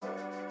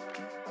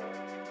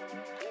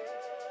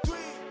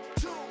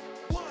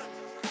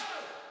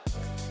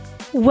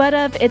What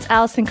up? It's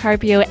Allison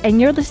Carpio,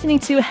 and you're listening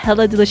to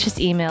Hella Delicious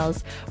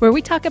Emails, where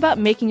we talk about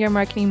making your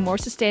marketing more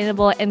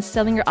sustainable and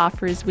selling your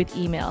offers with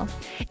email.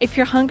 If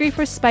you're hungry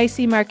for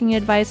spicy marketing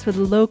advice with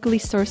locally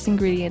sourced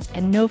ingredients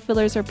and no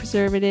fillers or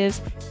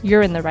preservatives,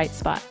 you're in the right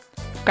spot.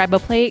 Grab a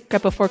plate,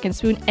 grab a fork and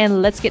spoon,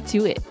 and let's get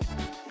to it.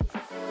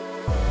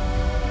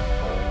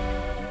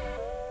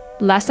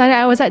 Last night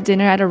I was at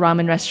dinner at a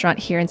ramen restaurant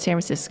here in San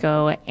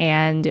Francisco,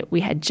 and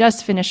we had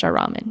just finished our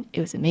ramen.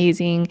 It was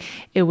amazing.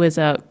 It was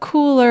a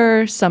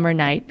cooler summer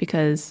night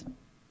because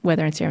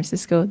weather in San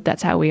Francisco,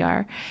 that's how we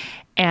are.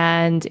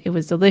 And it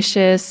was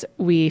delicious.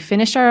 We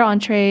finished our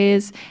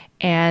entrees,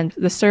 and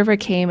the server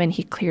came and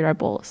he cleared our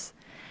bowls.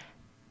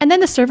 And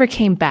then the server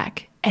came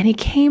back, and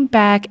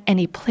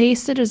he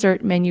placed the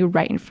dessert menu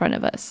right in front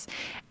of us.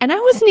 And I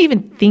wasn't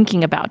even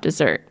thinking about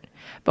dessert.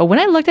 But when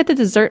I looked at the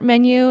dessert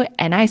menu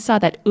and I saw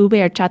that ube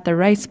horchata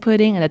rice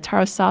pudding and the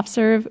taro soft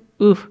serve,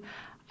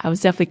 I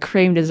was definitely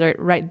craving dessert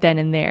right then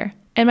and there.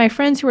 And my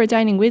friends who were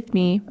dining with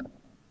me,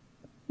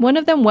 one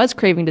of them was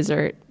craving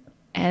dessert.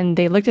 And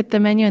they looked at the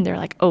menu and they're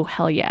like, oh,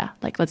 hell yeah,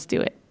 like, let's do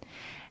it.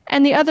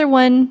 And the other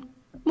one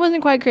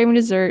wasn't quite craving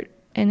dessert.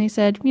 And they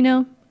said,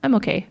 I'm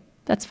okay.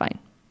 That's fine.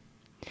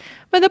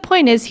 But the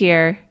point is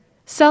here,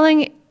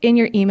 selling in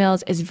your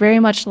emails is very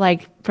much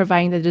like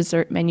providing the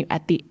dessert menu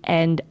at the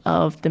end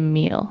of the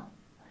meal.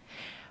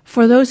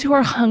 For those who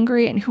are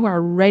hungry and who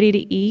are ready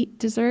to eat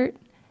dessert,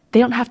 they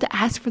don't have to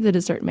ask for the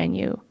dessert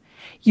menu.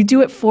 You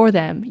do it for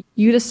them.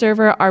 You, the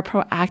server, are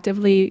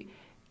proactively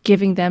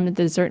giving them the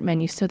dessert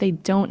menu so they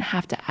don't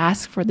have to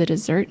ask for the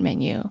dessert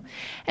menu.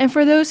 And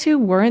for those who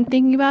weren't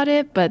thinking about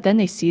it, but then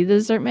they see the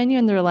dessert menu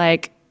and they're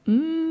like,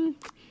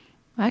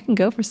 I can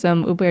go for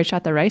some ube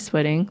horchata rice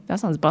pudding. That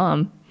sounds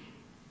bomb.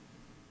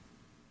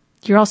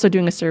 You're also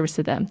doing a service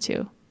to them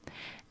too.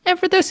 And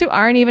for those who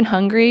aren't even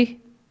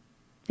hungry,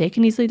 they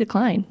can easily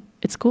decline.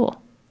 It's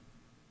cool.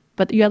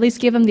 But you at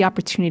least give them the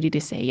opportunity to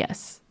say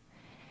yes.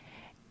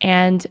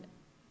 And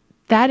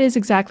that is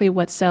exactly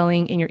what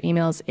selling in your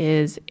emails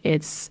is.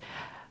 It's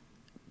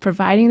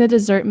providing the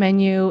dessert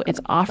menu. It's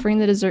offering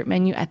the dessert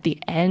menu at the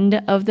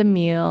end of the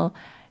meal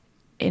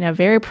in a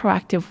very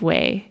proactive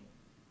way.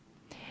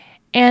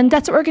 And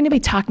that's what we're going to be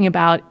talking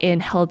about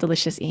in Hella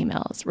Delicious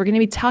Emails. We're going to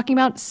be talking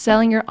about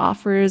selling your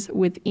offers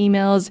with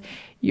emails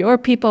your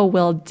people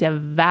will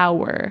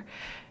devour.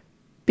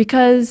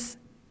 Because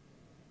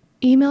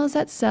emails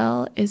that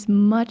sell is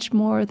much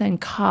more than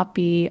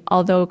copy,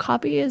 although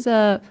copy is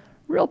a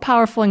real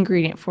powerful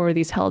ingredient for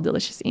these Hella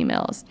Delicious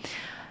Emails.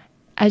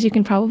 As you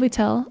can probably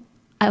tell,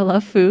 I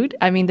love food.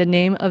 The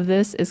name of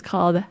this is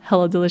called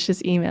Hella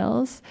Delicious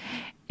Emails.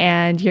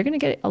 And you're going to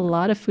get a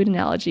lot of food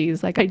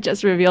analogies like I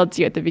just revealed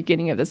to you at the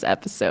beginning of this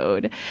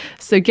episode.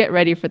 So get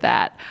ready for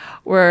that.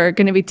 We're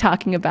going to be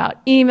talking about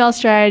email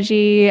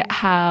strategy,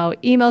 how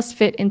emails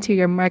fit into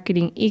your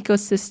marketing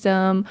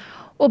ecosystem.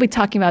 We'll be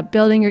talking about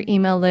building your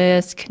email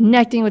list,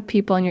 connecting with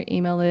people on your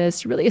email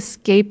list, really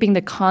escaping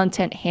the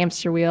content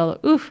hamster wheel.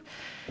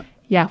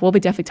 Yeah, we'll be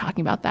definitely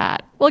talking about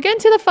that. We'll get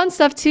into the fun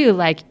stuff too,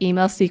 like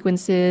email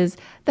sequences,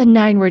 the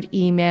 9-word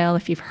email,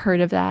 if you've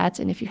heard of that.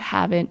 And if you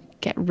haven't,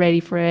 get ready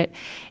for it.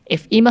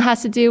 If email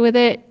has to do with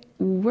it,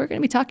 we're going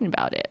to be talking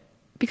about it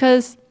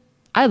because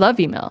I love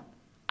email.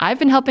 I've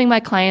been helping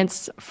my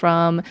clients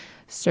from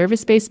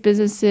service-based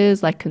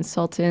businesses like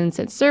consultants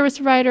and service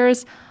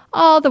providers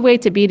all the way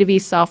to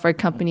B2B software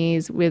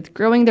companies with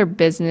growing their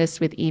business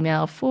with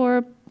email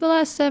for the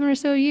last 7 or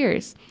so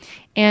years.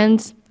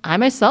 And I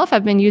myself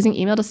have been using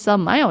email to sell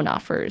my own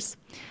offers.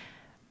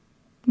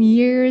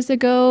 Years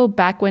ago,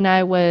 back when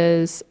I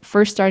was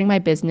first starting my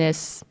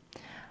business,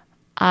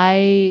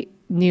 I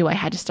knew I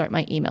had to start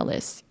my email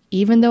list.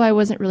 Even though I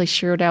wasn't really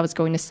sure what I was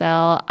going to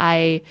sell,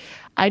 I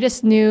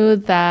just knew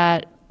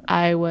that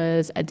I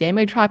was a damn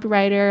good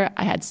copywriter.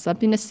 I had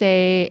something to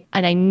say,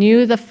 and I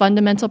knew the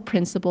fundamental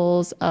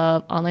principles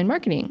of online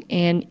marketing,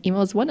 and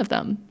email is one of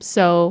them.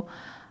 So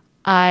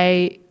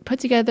I put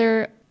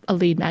together a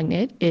lead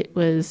magnet. It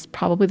was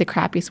probably the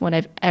crappiest one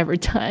I've ever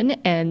done,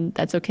 and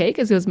that's okay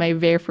because it was my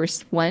very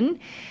first one.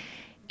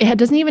 It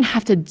doesn't even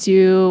have to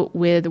do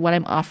with what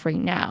I'm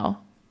offering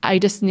now. I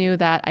just knew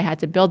that I had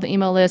to build the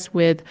email list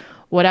with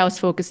what I was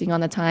focusing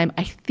on at the time.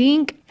 I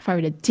think if I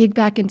were to dig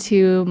back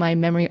into my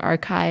memory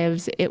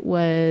archives, it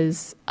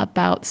was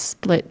about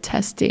split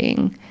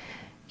testing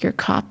your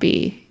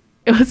copy.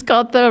 It was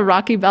called the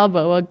Rocky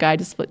Balboa Guide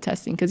to Split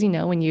Testing because,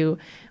 when you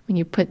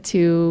put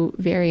two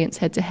variants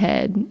head to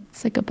head,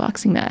 it's like a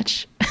boxing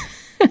match.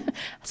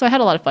 So I had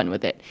a lot of fun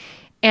with it.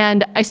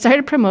 And I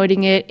started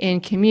promoting it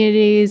in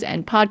communities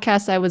and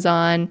podcasts I was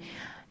on.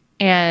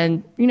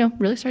 And,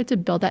 really started to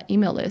build that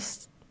email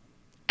list.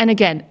 And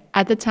again,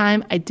 at the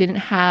time, I didn't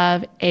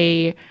have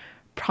a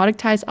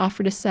productized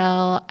offer to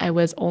sell. I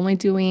was only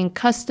doing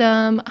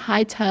custom,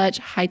 high touch,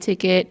 high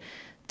ticket,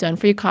 done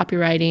for you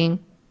copywriting.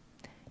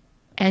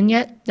 And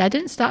yet that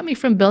didn't stop me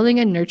from building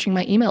and nurturing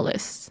my email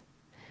list.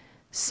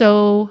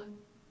 So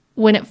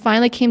when it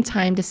finally came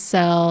time to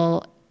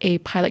sell a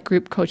pilot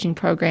group coaching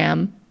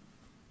program,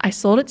 I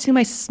sold it to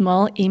my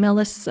small email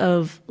lists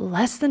of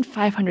less than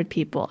 500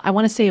 people. I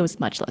want to say it was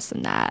much less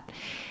than that.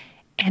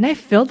 And I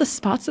filled the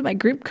spots in my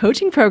group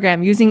coaching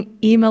program using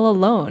email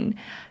alone.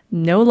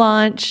 No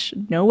launch,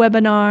 no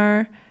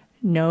webinar,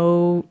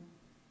 no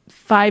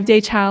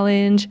 5-day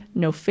challenge,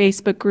 no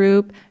Facebook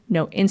group,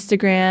 no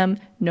Instagram,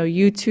 no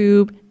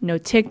YouTube, no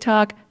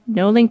TikTok,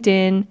 no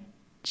LinkedIn,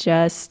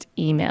 just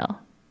email.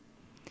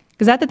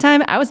 Because at the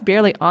time, I was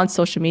barely on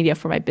social media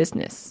for my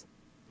business.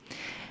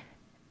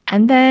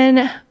 And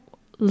then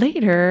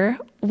later,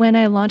 when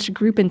I launched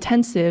group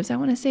intensives, I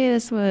want to say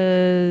this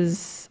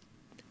was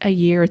a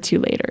year or two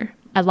later.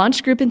 I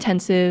launched group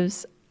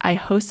intensives. I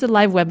hosted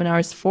live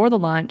webinars for the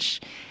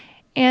launch.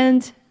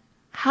 And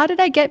how did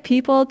I get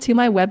people to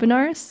my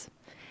webinars?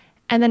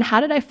 And then how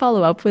did I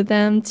follow up with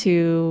them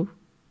to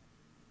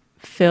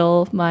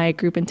fill my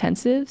group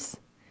intensives?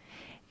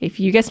 If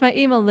you guessed my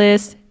email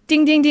list,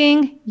 ding, ding,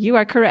 ding, you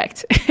are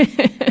correct.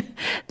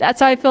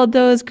 That's how I filled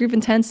those group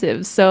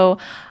intensives. So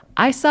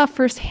I saw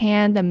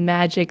firsthand the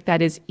magic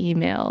that is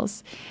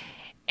emails.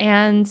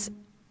 And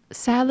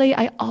sadly,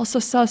 I also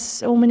saw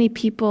so many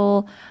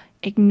people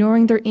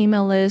ignoring their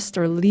email list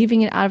or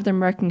leaving it out of their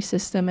marketing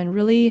system and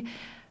really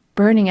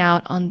burning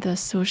out on the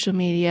social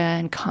media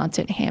and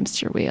content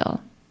hamster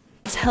wheel.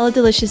 It's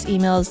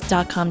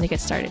helladeliciousemails.com to get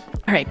started.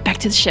 All right, back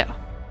to the show.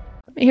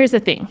 Here's the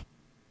thing.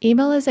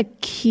 Email is a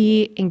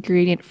key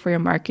ingredient for your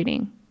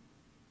marketing.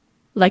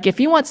 Like if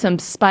you want some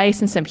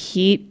spice and some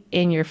heat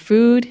in your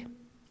food,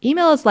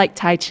 email is like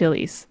Thai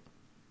chilies.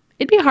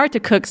 It'd be hard to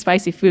cook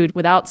spicy food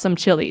without some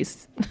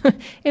chilies.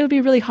 It would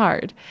be really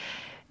hard.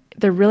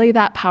 They're really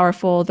that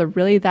powerful. They're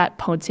really that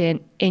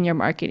potent in your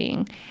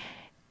marketing.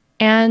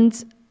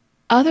 And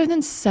other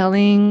than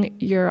selling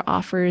your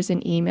offers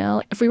in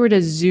email, if we were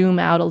to zoom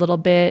out a little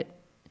bit,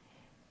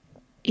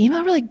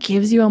 email really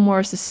gives you a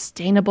more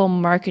sustainable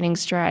marketing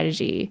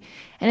strategy,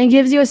 and it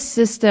gives you a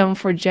system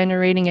for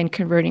generating and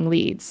converting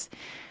leads.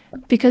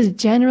 Because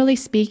generally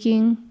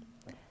speaking,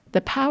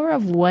 the power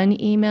of one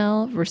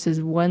email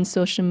versus one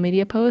social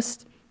media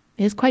post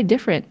is quite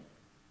different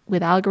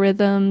with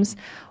algorithms,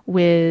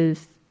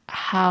 with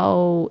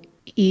how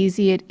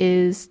easy it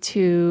is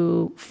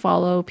to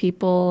follow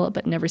people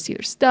but never see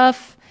their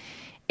stuff.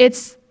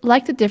 It's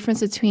like the difference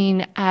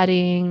between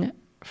adding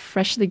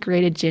freshly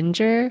grated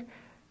ginger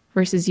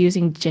versus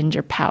using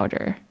ginger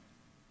powder.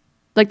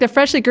 Like the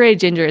freshly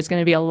grated ginger is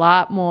going to be a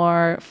lot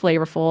more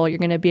flavorful. You're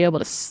going to be able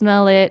to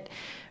smell it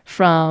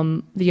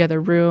from the other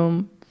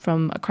room,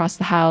 from across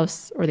the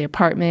house or the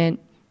apartment,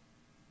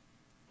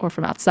 or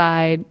from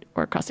outside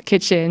or across the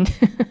kitchen.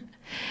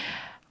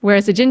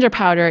 Whereas the ginger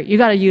powder, you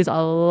got to use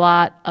a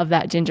lot of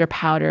that ginger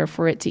powder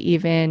for it to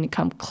even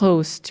come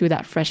close to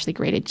that freshly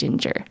grated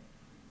ginger.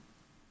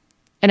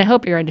 And I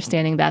hope you're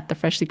understanding that the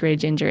freshly grated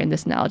ginger in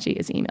this analogy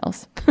is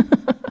emails.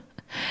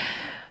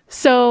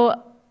 So,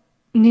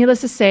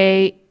 needless to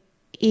say,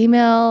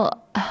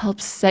 email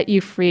helps set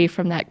you free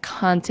from that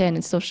content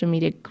and social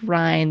media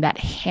grind, that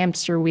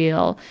hamster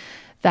wheel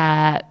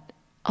that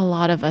a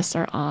lot of us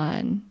are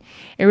on.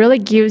 It really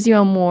gives you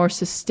a more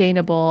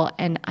sustainable,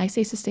 and I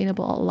say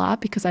sustainable a lot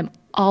because I'm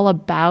all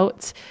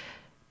about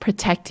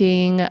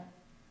protecting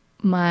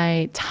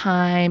my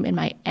time and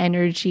my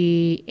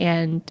energy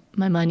and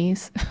my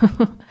monies.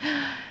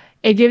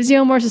 It gives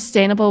you a more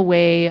sustainable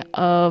way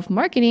of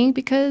marketing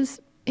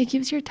because it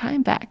gives your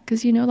time back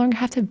because you no longer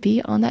have to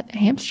be on that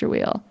hamster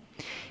wheel.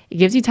 It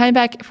gives you time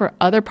back for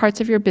other parts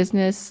of your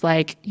business,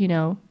 like,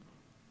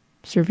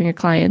 serving your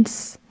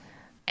clients.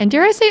 And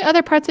dare I say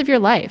other parts of your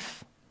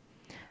life.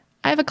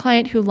 I have a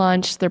client who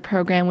launched their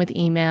program with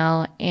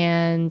email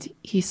and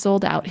he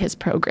sold out his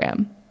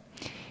program.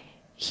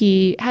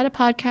 He had a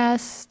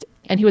podcast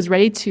and he was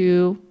ready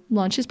to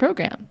launch his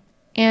program.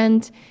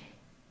 And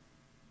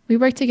we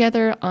worked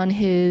together on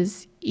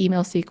his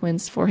email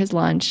sequence for his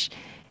launch,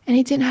 and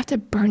he didn't have to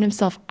burn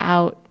himself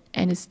out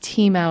and his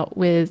team out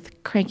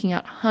with cranking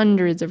out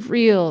hundreds of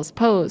reels,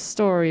 posts,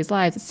 stories,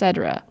 lives,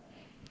 etc.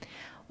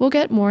 We'll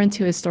get more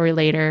into his story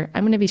later.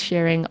 I'm going to be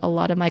sharing a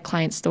lot of my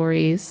client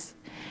stories.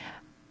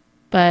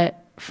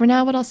 But for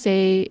now, what I'll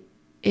say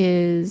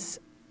is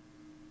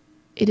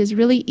it is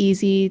really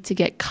easy to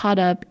get caught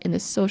up in the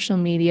social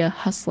media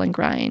hustle and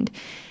grind.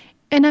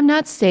 And I'm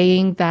not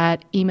saying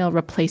that email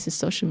replaces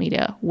social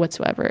media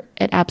whatsoever.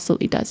 It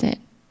absolutely doesn't.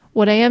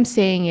 What I am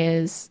saying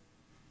is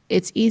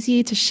it's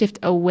easy to shift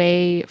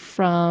away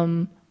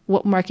from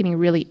what marketing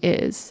really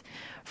is,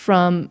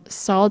 from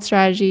solid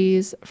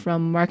strategies,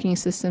 from marketing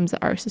systems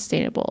that are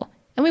sustainable.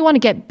 And we want to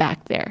get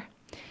back there.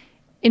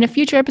 In a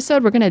future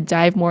episode, we're going to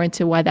dive more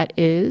into why that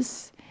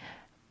is.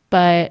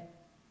 But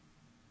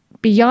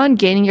beyond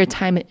gaining your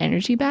time and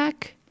energy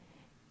back,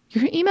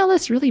 your email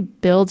list really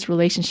builds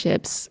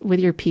relationships with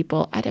your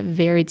people at a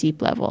very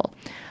deep level.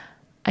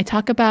 I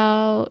talk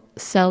about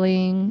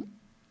selling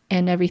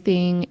and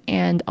everything,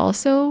 and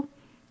also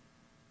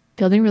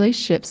building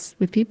relationships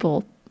with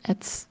people.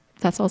 That's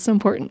also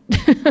important.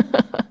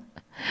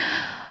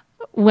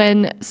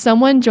 When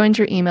someone joins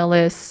your email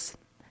list,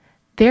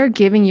 they're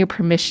giving you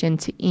permission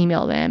to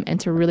email them and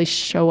to really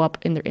show up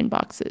in their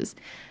inboxes.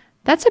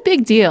 That's a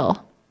big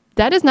deal.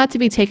 That is not to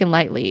be taken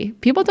lightly.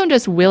 People don't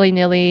just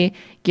willy-nilly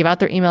give out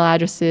their email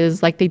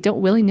addresses like they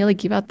don't willy-nilly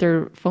give out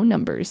their phone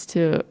numbers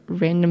to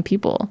random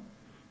people.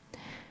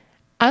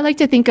 I like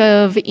to think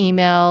of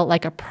email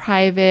like a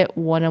private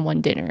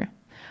one-on-one dinner.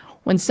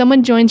 When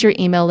someone joins your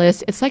email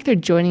list, it's like they're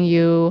joining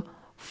you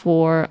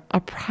for a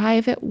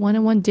private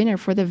one-on-one dinner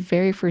for the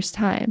very first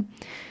time.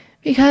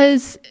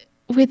 Because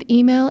with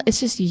email, it's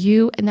just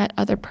you and that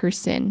other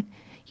person.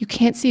 You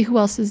can't see who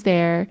else is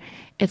there.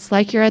 It's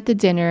like you're at the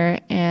dinner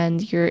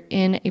and you're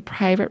in a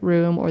private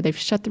room or they've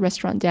shut the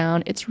restaurant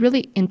down. It's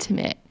really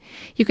intimate.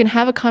 You can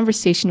have a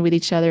conversation with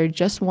each other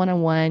just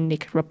one-on-one. They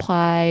could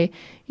reply.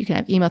 You can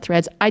have email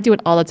threads. I do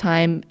it all the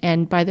time.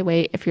 And by the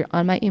way, if you're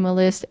on my email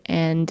list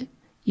and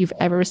you've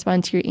ever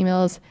responded to your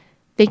emails,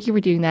 thank you for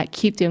doing that.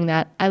 Keep doing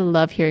that. I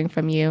love hearing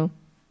from you.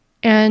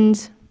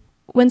 And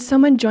when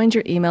someone joins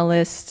your email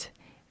list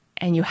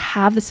and you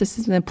have the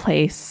systems in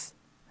place,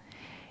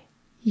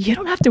 you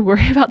don't have to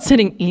worry about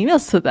sending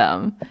emails to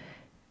them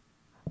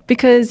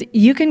because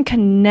you can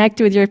connect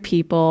with your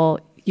people.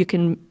 You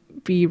can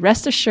be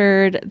rest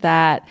assured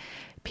that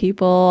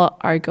people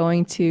are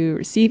going to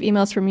receive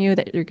emails from you,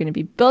 that you're going to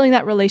be building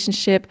that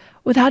relationship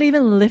without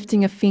even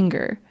lifting a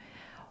finger.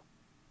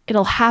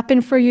 It'll happen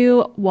for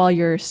you while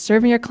you're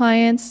serving your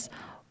clients,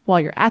 while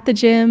you're at the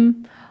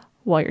gym,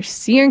 while you're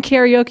singing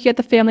karaoke at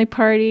the family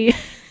party.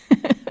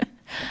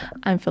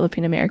 I'm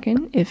Filipino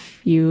American,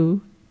 if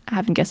you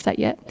haven't guessed that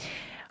yet.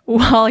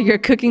 While you're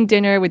cooking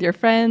dinner with your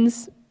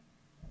friends,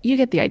 you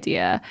get the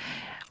idea.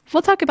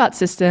 We'll talk about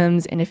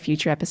systems in a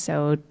future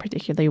episode,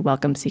 particularly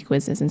welcome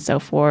sequences and so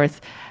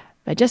forth.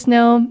 But just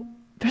know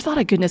there's a lot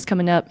of goodness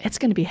coming up. It's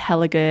going to be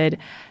hella good.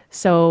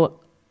 So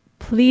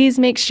please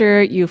make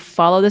sure you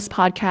follow this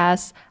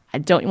podcast. I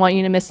don't want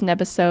you to miss an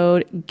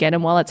episode. Get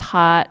them while it's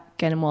hot.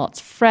 Get them while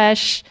it's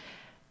fresh.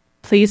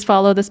 Please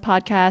follow this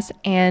podcast.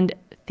 And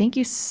thank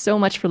you so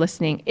much for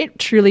listening. It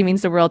truly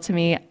means the world to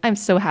me. I'm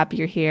so happy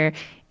you're here.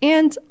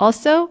 And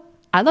also,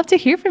 I'd love to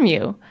hear from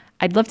you.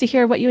 I'd love to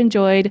hear what you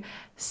enjoyed.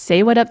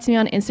 Say what up to me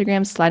on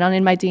Instagram. Slide on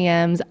in my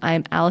DMs.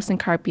 I'm Allison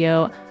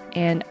Carpio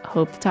and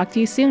hope to talk to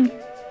you soon.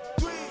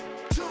 3,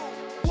 2,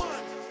 1.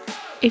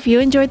 If you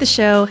enjoyed the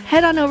show,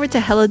 head on over to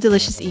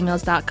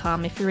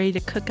hellodeliciousemails.com if you're ready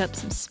to cook up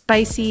some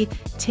spicy,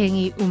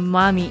 tangy,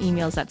 umami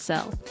emails that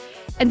sell.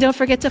 And don't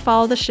forget to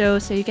follow the show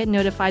so you get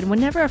notified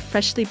whenever a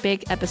freshly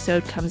baked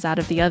episode comes out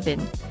of the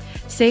oven.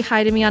 Say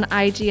hi to me on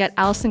IG at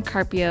Allison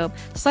Carpio.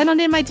 Slide on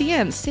in my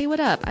DMs. Say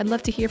what up. I'd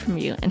love to hear from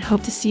you and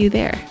hope to see you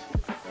there.